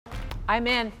I'm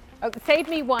in. Oh, save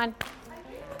me one.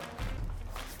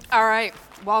 All right,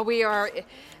 while we are,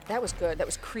 that was good. That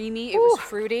was creamy, it was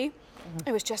fruity.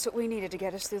 It was just what we needed to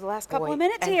get us through the last couple of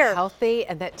minutes and here. Healthy,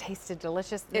 and that tasted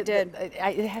delicious. It did.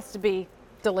 It has to be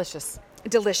delicious.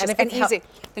 Delicious And if and it's easy.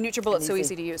 The NutriBullet's so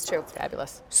easy to use too.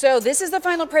 Fabulous. So this is the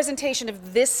final presentation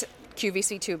of this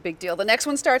QVC tube, big deal. The next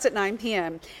one starts at 9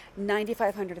 p.m.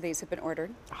 9,500 of these have been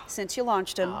ordered since you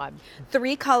launched them. God.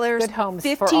 3 colors, Good homes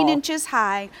for 15 all. inches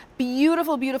high,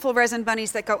 beautiful, beautiful resin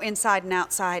bunnies that go inside and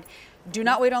outside. Do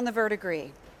not wait on the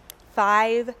verdigris.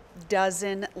 5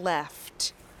 dozen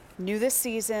left. New this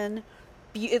season.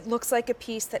 It looks like a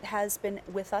piece that has been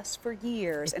with us for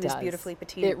years and is beautifully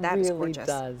patinaed. That is gorgeous.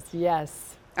 It really does,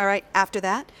 yes. All right, after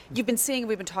that, we've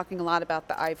been talking a lot about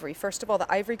the ivory. First of all, the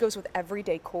ivory goes with every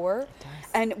decor. It does.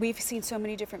 And we've seen so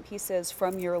many different pieces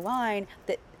from your line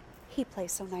that he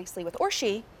plays so nicely with, or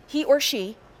she, he or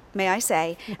she, may I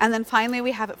say. And then finally,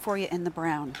 we have it for you in the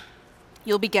brown.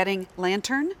 You'll be getting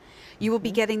lantern. You will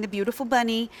be getting the beautiful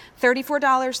bunny,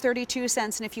 $34.32.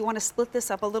 And if you want to split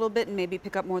this up a little bit and maybe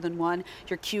pick up more than one,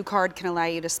 your Q card can allow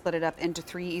you to split it up into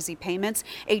 3 easy payments.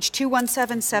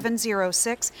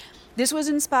 H217706. This was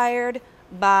inspired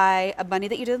by a bunny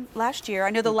that you did last year. I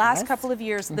know the last couple of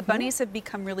years, the bunnies have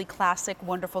become really classic,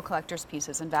 wonderful collector's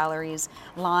pieces in Valerie's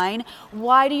line.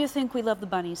 Why do you think we love the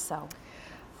bunnies so?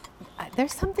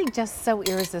 There's something just so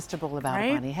irresistible about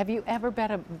a bunny. Have you ever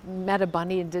met a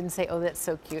bunny and didn't say, oh, that's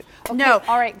so cute? Okay, no.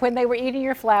 All right, when they were eating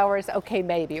your flowers, okay,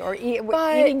 maybe. Or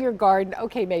eating your garden,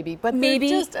 okay, maybe. But maybe,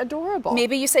 they're just adorable.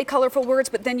 Maybe you say colorful words,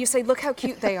 but then you say, look how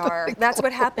cute they are. That's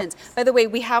what happens. By the way,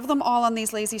 we have them all on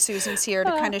these Lazy Susans here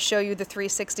to kind of show you the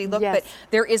 360 look. Yes. But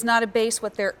there is not a base.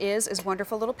 What there is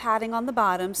wonderful little padding on the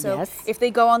bottom. So if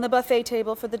they go on the buffet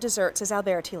table for the desserts, as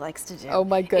Alberti likes to do. Oh,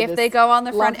 my goodness. If they go on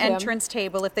the front entrance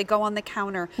table, if they go on the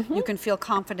counter, you can feel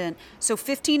confident. So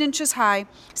 15 inches high,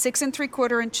 6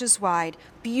 3/4 inches wide,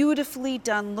 beautifully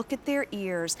done. Look at their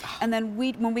ears. And then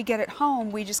when we get it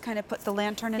home, we just kind of put the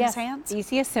lantern in his hands.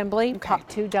 Easy assembly. Pop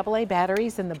 2 AA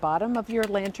batteries in the bottom of your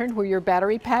lantern where your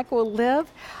battery pack will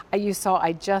live. You saw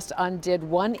I just undid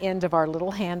one end of our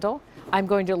little handle. I'm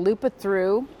going to loop it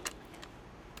through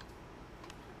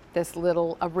this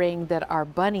little ring that our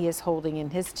bunny is holding in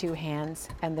his 2 hands,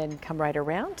 and then come right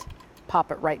around,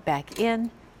 pop it right back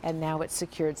in, and now it's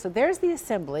secured. So there's the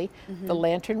assembly. The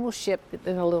lantern will ship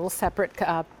in a little separate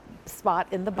spot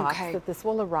in the box that this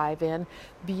will arrive in.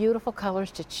 Beautiful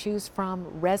colors to choose from,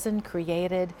 resin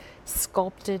created,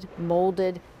 sculpted,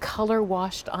 molded, color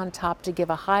washed on top to give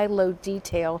a high-low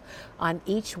detail on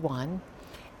each one.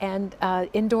 And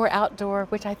indoor, outdoor,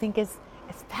 which I think is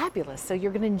fabulous. So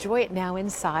you're going to enjoy it now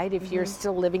inside if you're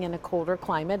still living in a colder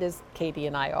climate, as Katie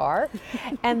and I are.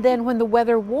 And then when the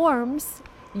weather warms,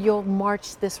 you'll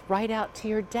march this right out to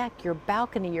your deck, your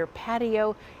balcony, your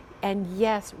patio, and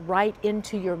yes, right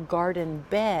into your garden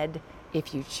bed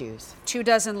if you choose. 2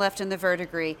 dozen left in the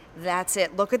verdigris. That's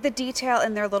it. Look at the detail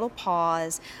in their little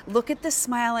paws. Look at the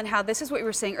smile and how, this is what we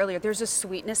were saying earlier, there's a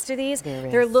sweetness to these.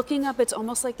 They're looking up, it's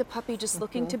almost like the puppy just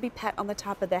looking to be pet on the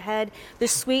top of the head. The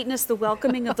sweetness, the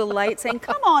welcoming of the light saying,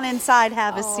 come on inside,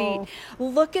 have a seat.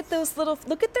 Look at those little,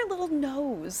 look at their little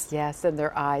nose. Yes, and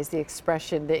their eyes, the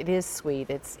expression, it is sweet.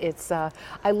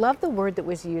 I love the word that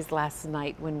was used last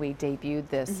night when we debuted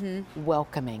this,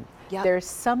 welcoming. Yep. There's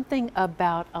something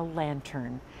about a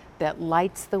lantern that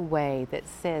lights the way, that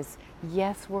says,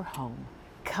 yes, we're home.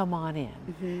 Come on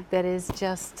in. That is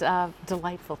just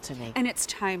delightful to me. And it's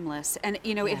timeless. And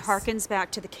you know, it harkens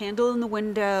back to the candle in the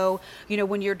window. You know,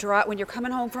 when you're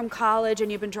coming home from college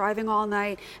and you've been driving all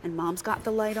night and mom's got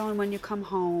the light on when you come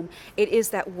home. It is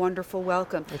that wonderful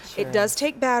welcome. It does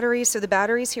take batteries, so the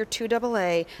batteries here 2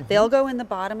 AA. They'll go in the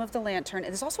bottom of the lantern.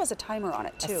 And this also has a timer on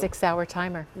it too. A 6-hour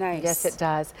timer. Nice. Yes, it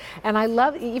does. And I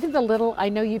love even the little, I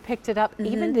know you picked it up,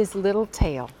 even his little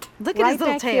tail. Look at his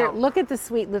little tail. Look at the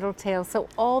sweet little tail. So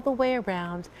all the way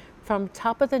around, from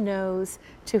top of the nose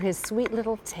to his sweet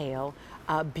little tail,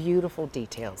 beautiful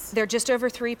details. They're just over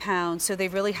 3 pounds, so they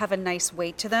really have a nice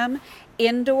weight to them.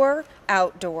 Indoor,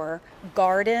 outdoor,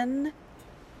 garden,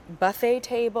 buffet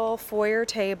table, foyer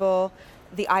table.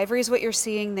 The ivory is what you're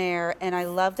seeing there, and I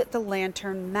love that the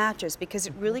lantern matches because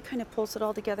it really kind of pulls it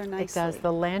all together nicely. It does.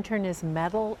 The lantern is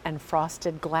metal and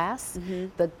frosted glass.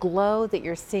 The glow that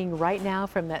you're seeing right now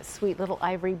from that sweet little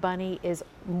ivory bunny is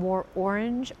more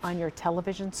orange on your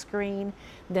television screen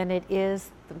than it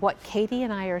is what Katie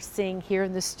and I are seeing here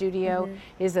in the studio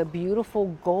is a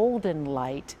beautiful golden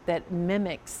light that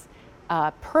mimics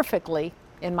perfectly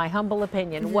in my humble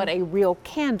opinion, what a real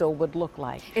candle would look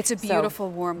like. It's a beautiful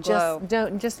warm glow.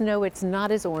 Just know it's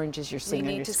not as orange as you're seeing on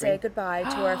your We need to screen. say goodbye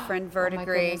to our friend Oh my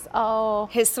Verdigris. goodness. Oh,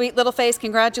 His sweet little face.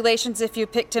 Congratulations if you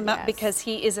picked him up, Yes. because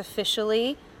he is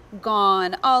officially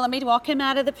gone. Oh, let me walk him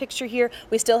out of the picture here.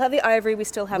 We still have the ivory. We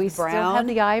still have we the brown. still have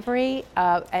the ivory.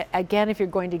 Again, if you're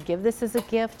going to give this as a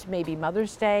gift, maybe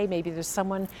Mother's Day, maybe there's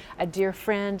someone, a dear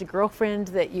friend, a girlfriend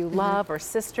that you love, or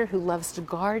sister who loves to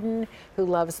garden, who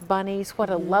loves bunnies. What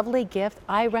a lovely gift.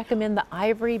 I recommend the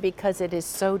ivory because it is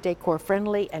so decor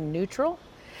friendly and neutral.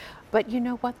 But you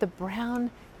know what? The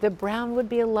brown would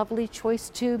be a lovely choice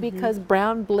too, because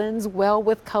brown blends well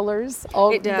with colors.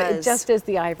 It does. Just as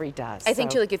the ivory does. I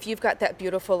think So too, like if you've got that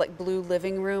beautiful like blue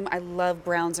living room, I love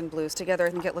browns and blues together.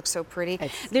 I think it looks so pretty.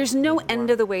 There's no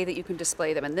end of the way that you can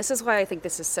display them. And this is why I think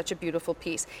this is such a beautiful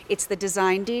piece. It's the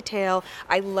design detail.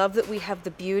 I love that we have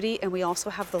the beauty and we also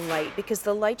have the light, because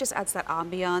the light just adds that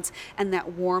ambiance and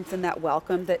that warmth and that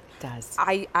welcome that does.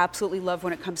 I absolutely love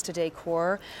when it comes to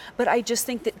decor. But I just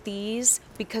think that these,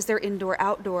 because they're indoor,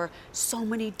 outdoor, so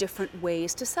many different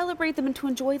ways to celebrate them and to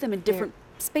enjoy them in different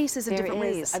spaces in different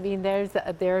ways. I mean, there's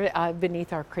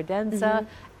beneath our credenza,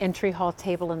 entry hall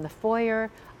table in the foyer,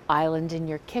 island in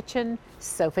your kitchen,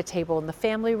 sofa table in the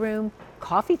family room,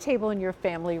 coffee table in your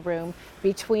family room,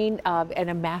 between and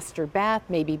a master bath,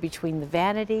 maybe between the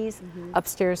vanities,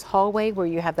 upstairs hallway where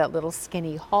you have that little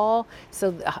skinny hall,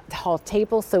 so the hall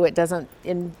table so it doesn't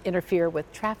interfere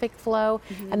with traffic flow,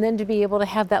 and then to be able to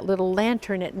have that little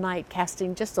lantern at night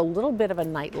casting just a little bit of a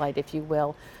night light, if you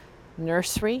will.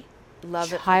 Nursery, Love it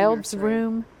for the child's nursery.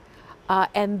 room,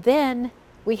 and then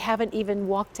we haven't even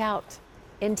walked out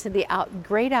into the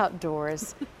great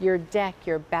outdoors, your deck,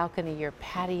 your balcony, your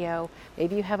patio.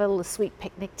 Maybe you have a little sweet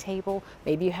picnic table.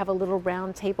 Maybe you have a little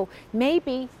round table.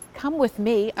 Maybe, come with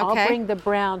me, I'll Okay. bring the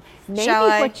brown. Maybe Shall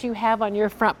I? what you have on your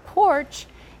front porch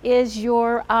is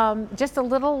your just a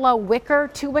little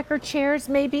two wicker chairs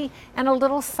maybe, and a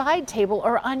little side table,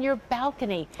 or on your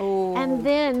balcony. And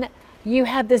then you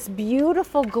have this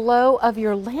beautiful glow of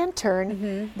your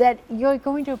lantern that you're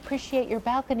going to appreciate your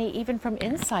balcony even from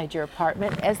inside your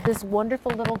apartment as this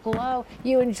wonderful little glow.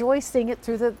 You enjoy seeing it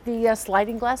through the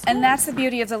sliding glass And doors. that's the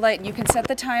beauty of the light. You can set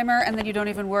the timer and then you don't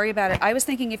even worry about it. I was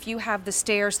thinking if you have the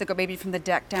stairs that go maybe from the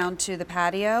deck down to the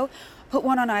patio, put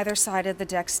one on either side of the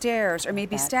deck stairs, or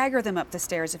maybe stagger them up the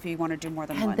stairs if you want to do more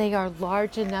than And one. they are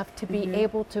large enough to be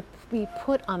able to be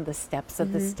put on the steps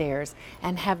of the stairs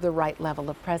and have the right level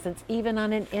of presence. Even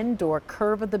on an indoor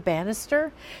curve of the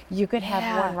banister, you could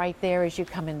have one right there as you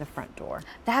come in the front door.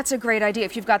 That's a great idea.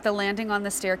 If you've got the landing on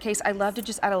the staircase, I love to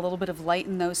just add a little bit of light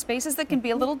in those spaces that can be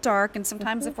a little dark, and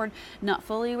sometimes if we're not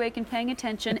fully awake and paying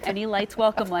attention, any light's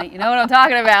welcome light. You know what I'm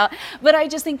talking about. But I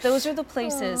just think those are the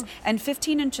places, and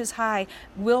 15 inches high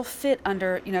will fit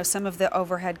under, you know, some of the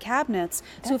overhead cabinets.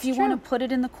 So if That's you want true. to put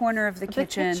it in the corner of the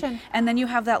kitchen, and then you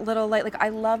have that little light, like I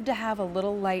love to have a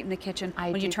little light in the kitchen I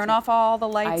when you do turn too. off all the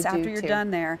lights I after do you're too. done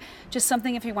there. Just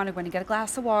something if you want to go and get a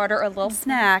glass of water or a little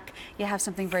snack, you have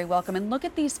something very welcome. And look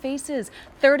at these faces,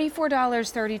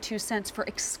 $34.32 for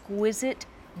exquisite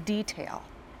detail.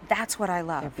 That's what I They're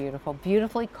love. beautiful,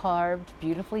 beautifully carved,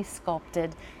 beautifully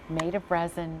sculpted, made of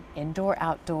resin, indoor,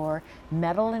 outdoor,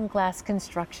 metal and glass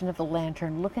construction of the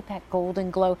lantern. Look at that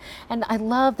golden glow. And I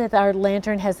love that our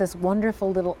lantern has this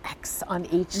wonderful little X on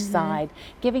each side,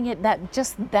 giving it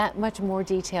just that much more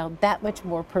detail, that much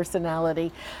more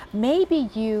personality. Maybe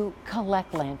you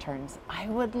collect lanterns. I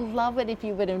would love it if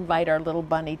you would invite our little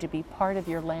bunny to be part of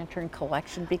your lantern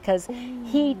collection, because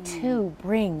he too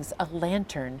brings a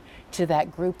lantern to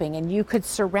that grouping, and you could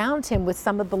surround him with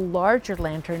some of the larger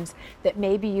lanterns that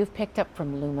maybe you've picked up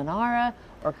from Luminara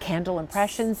or Candle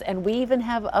Impressions, and we even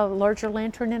have a larger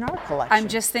lantern in our collection. I'm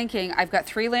just thinking, I've got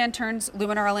 3 lanterns,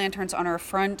 Luminara lanterns on our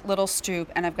front little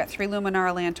stoop, and I've got 3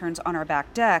 Luminara lanterns on our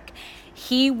back deck.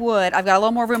 I've got a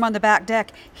little more room on the back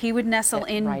deck, he would nestle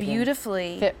in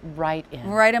beautifully. Fit right in.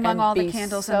 Right among and all the be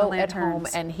candles so and the at home,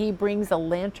 lanterns. and he brings a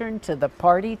lantern to the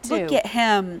party too. Look at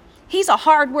him. He's a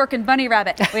hard-working bunny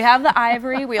rabbit. We have the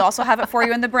ivory. We also have it for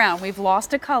you in the brown. We've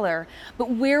lost a color.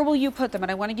 But where will you put them?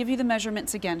 And I want to give you the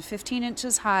measurements again. 15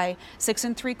 inches high, 6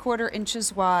 3/4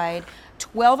 inches wide,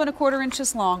 12 1/4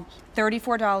 inches long,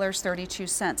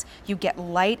 $34.32. You get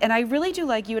light. And I really do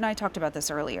like, you and I talked about this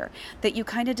earlier, that you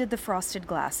kind of did the frosted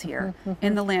glass here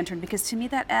in the lantern, because to me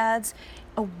that adds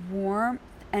a warmth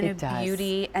and It does.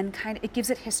 beauty, and it gives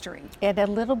it history. And a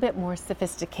little bit more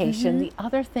sophistication. The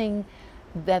other thing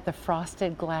that the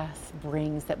frosted glass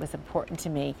brings that was important to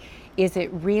me is it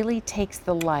really takes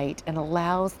the light and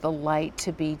allows the light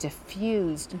to be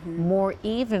diffused more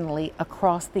evenly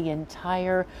across the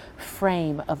entire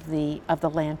frame of the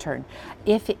lantern.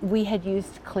 If we had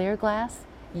used clear glass,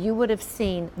 you would have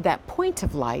seen that point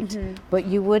of light, but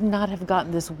you would not have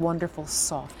gotten this wonderful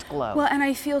soft glow. Well, and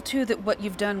I feel too that what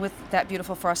you've done with that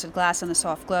beautiful frosted glass and the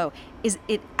soft glow is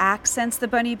it accents the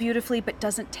bunny beautifully, but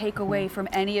doesn't take away from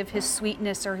any of his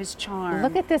sweetness or his charm.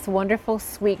 Look at this wonderful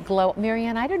sweet glow.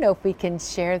 Marianne, I don't know if we can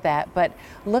share that, but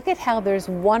look at how there's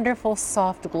wonderful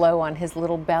soft glow on his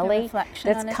little belly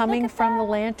reflection that's on it. coming Look at from the that.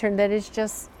 lantern that is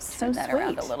just so Turn that sweet.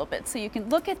 around a little bit so you can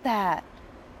look at that.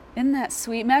 Isn't that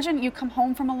sweet? Imagine you come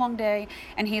home from a long day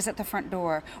and he's at the front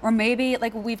door. Or maybe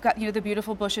like we've got, the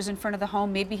beautiful bushes in front of the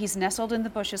home. Maybe he's nestled in the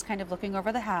bushes kind of looking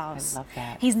over the house. I love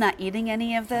that. He's not eating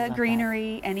any of the love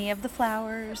greenery, any of the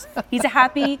flowers. He's a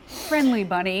happy, friendly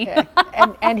bunny.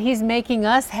 and he's making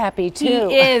us happy too.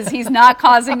 He is. He's not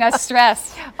causing us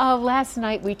stress. Last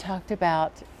night we talked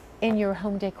about in your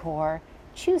home decor,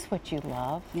 choose what you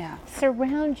love. Yeah.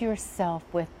 Surround yourself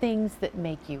with things that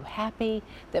make you happy,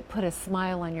 that put a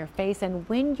smile on your face. And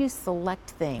when you select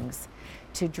things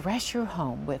to dress your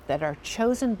home with that are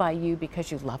chosen by you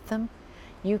because you love them,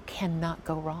 you cannot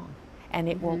go wrong. And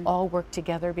it will all work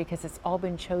together because it's all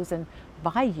been chosen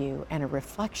by you and a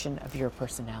reflection of your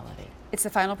personality. It's the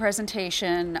final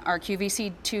presentation. Our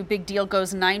QVC 2 big deal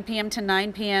goes 9 p.m. to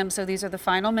 9 p.m. So these are the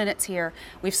final minutes here.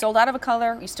 We've sold out of a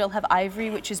color. We still have ivory,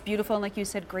 which is beautiful and like you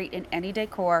said, great in any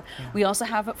decor. Yeah. We also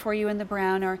have it for you in the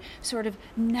brown, our sort of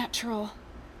natural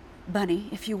bunny,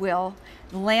 if you will.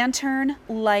 Lantern,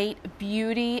 light,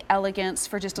 beauty, elegance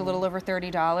for just a little over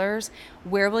 $30.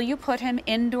 Where will you put him?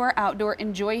 Indoor, outdoor.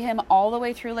 Enjoy him all the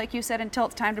way through, like you said, until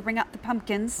it's time to bring out the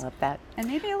pumpkins. Love that. And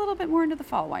maybe a little bit more into the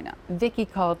fall. Why not? Vicki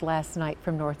called last night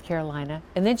from North Carolina,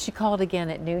 and then she called again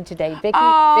at noon today. Vicki,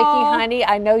 Oh. Vicki, honey,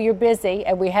 I know you're busy,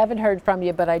 and we haven't heard from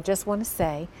you, but I just want to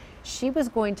say she was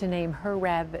going to name her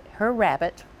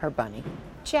bunny,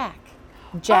 Jack.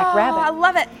 Jack Rabbit. I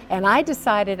love it. And I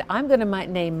decided I'm going to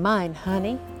name mine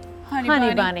Honey.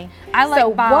 Honey Bunny. I like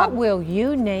so Bob. what will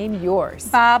you name yours?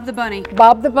 Bob the bunny.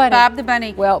 Bob the bunny. Bob the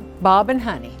bunny. Well, Bob and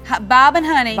Honey. Bob and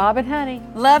Honey. Bob and Honey.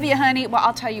 Love you, honey. Well,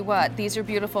 I'll tell you what, these are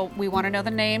beautiful. We want to know the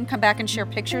name. Come back and share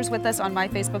pictures with us on my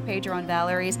Facebook page or on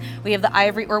Valerie's. We have the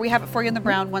ivory, or we have it for you in the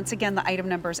brown. Once again, the item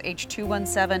number is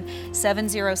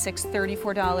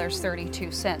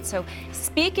H217-706-$34.32. So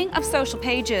speaking of social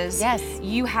pages, yes,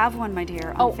 you have one, my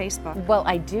dear, on Facebook. Well,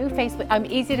 I do Facebook. I'm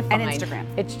easy to find. And Instagram.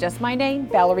 It's just my name,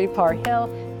 Valerie Parr Hill.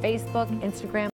 Facebook, Instagram.